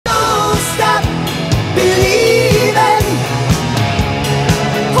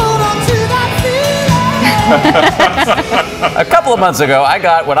A couple of months ago, I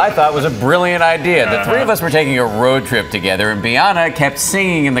got what I thought was a brilliant idea. The three of us were taking a road trip together, and Bianna kept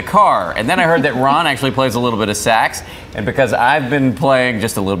singing in the car. And then I heard that Ron actually plays a little bit of sax. And because I've been playing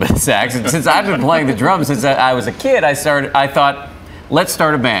just a little bit of sax, and since I've been playing the drums since I was a kid, I thought, let's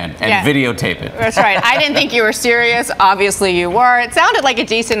start a band and videotape it. That's right. I didn't think you were serious. Obviously you were. It sounded like a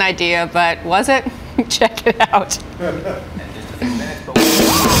decent idea, but was it? Check it out.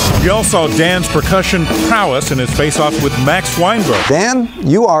 You all saw Dan's percussion prowess in his face-off with Max Weinberg. Dan,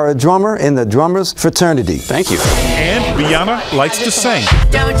 you are a drummer in the drummers fraternity. Thank you. And Bianna likes to sing.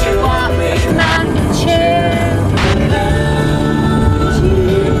 Don't you want me to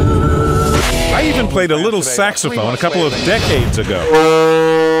I even played a little saxophone a couple of decades ago.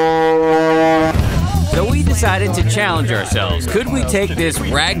 So we decided to challenge ourselves. Could we take this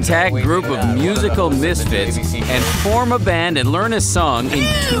ragtag group of musical misfits and form a band and learn a song in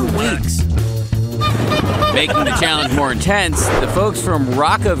 2 weeks? Making the challenge more intense, the folks from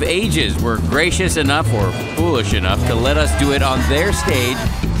Rock of Ages were gracious enough or foolish enough to let us do it on their stage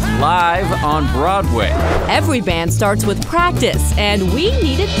live on Broadway. Every band starts with practice, and we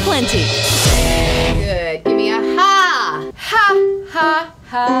needed plenty. Good. Give me a ha. Ha, ha,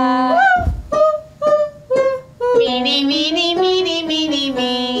 ha. Meeny, meeny, meeny, meeny,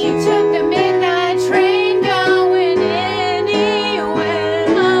 me. You took the midnight train going anywhere.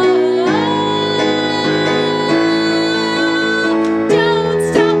 Don't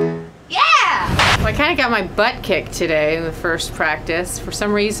stop. Yeah! Well, I kind of got my butt kicked today in the first practice. For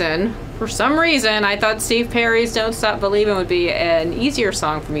some reason, I thought Steve Perry's Don't Stop Believin' would be an easier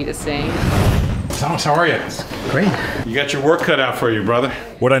song for me to sing. Thomas, how are you? Great. You got your work cut out for you, brother.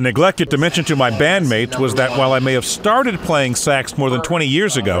 What I neglected to mention to my bandmates was that while I may have started playing sax more than 20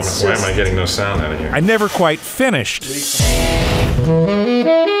 years ago, Why am I getting no sound out of here? I never quite finished.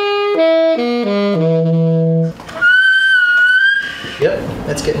 Yep,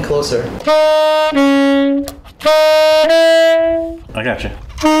 that's getting closer. I got you.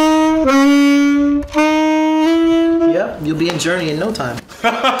 Yep, you'll be in Journey in no time.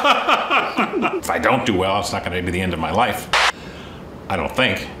 If I don't do well, it's not going to be the end of my life. I don't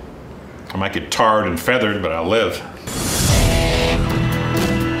think. I might get tarred and feathered, but I'll live.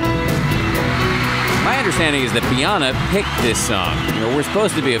 My understanding is that Bianna picked this song. You know, we're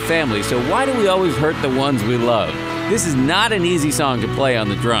supposed to be a family, so why do we always hurt the ones we love? This is not an easy song to play on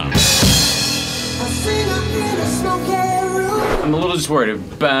the drums. I'm a little just worried.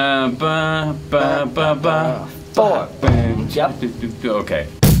 Ba, ba, ba, ba, ba. 4. Yep. Okay.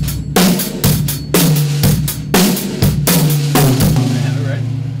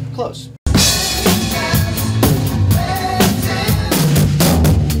 Close.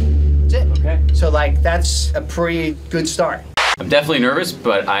 That's it. Okay. So, like, that's a pretty good start. I'm definitely nervous,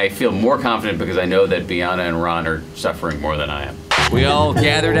 but I feel more confident because I know that Bianna and Ron are suffering more than I am. We all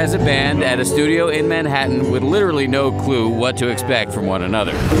gathered as a band at a studio in Manhattan with literally no clue what to expect from one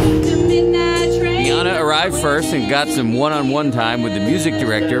another. Bianna arrived first and got some one-on-one time with the music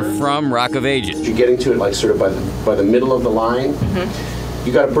director from Rock of Ages. You're getting to it like sort of by the middle of the line.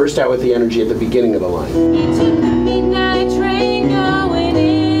 You got to burst out with the energy at the beginning of the line.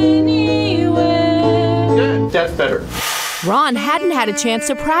 Good. That's better. Ron hadn't had a chance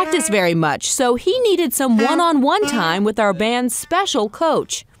to practice very much, so he needed some one-on-one time with our band's special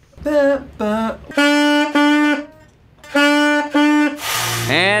coach.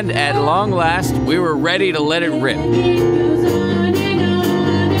 And at long last, we were ready to let it rip.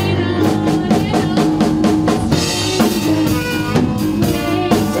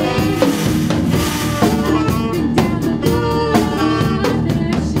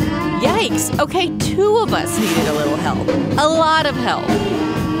 Okay, 2 of us needed a little help. A lot of help.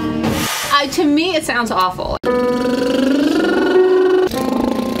 To me, it sounds awful.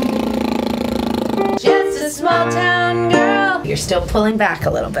 Just a small town girl. You're still pulling back a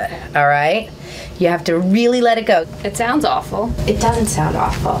little bit, all right? You have to really let it go. It sounds awful. It doesn't sound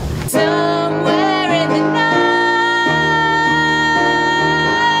awful. Somewhere in the night.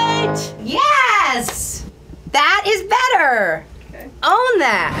 Yes! That is better. Okay. Own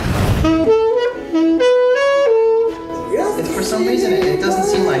that. For some reason, it doesn't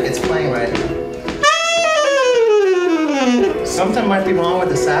seem like it's playing right. Something might be wrong with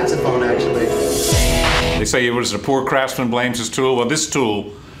the saxophone, actually. They say it was a poor craftsman blames his tool. Well, this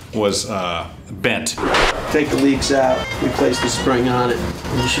tool was bent. Take the leaks out, replace the spring on it,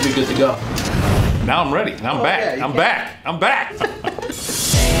 and you should be good to go. Now I'm ready. Now I'm back. Yeah, I'm back. I'm back.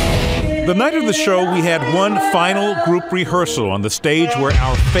 The night of the show, we had one final group rehearsal on the stage where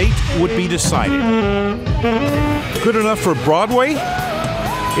our fate would be decided. Good enough for Broadway?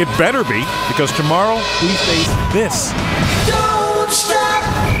 It better be, because tomorrow we face this. Don't stop.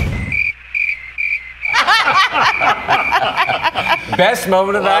 Best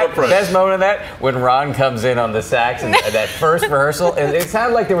moment of that, when Ron comes in on the sax and that first rehearsal, and it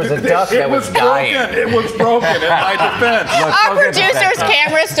sounded like there was a duck that was dying. It was broken in my defense. Our producer's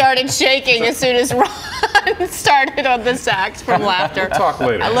camera started shaking as soon as Ron started on the sax from laughter. We'll talk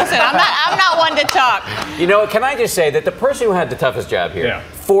later. Listen, I'm not one to talk. You know, can I just say that the person who had the toughest job here,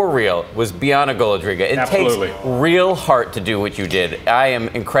 for real, was Bianca Goladriga. It takes real heart to do what you did. I am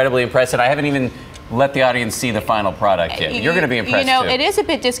incredibly impressed, and I haven't even let the audience see the final product yet. You're going to be impressed, You know, too. it is a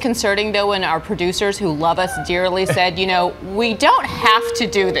bit disconcerting, though, when our producers who love us dearly said, you know, we don't have to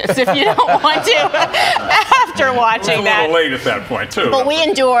do this if you don't want to after watching that. It was a little late at that point, too. But we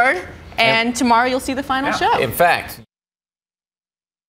endured, and tomorrow you'll see the final show. In fact...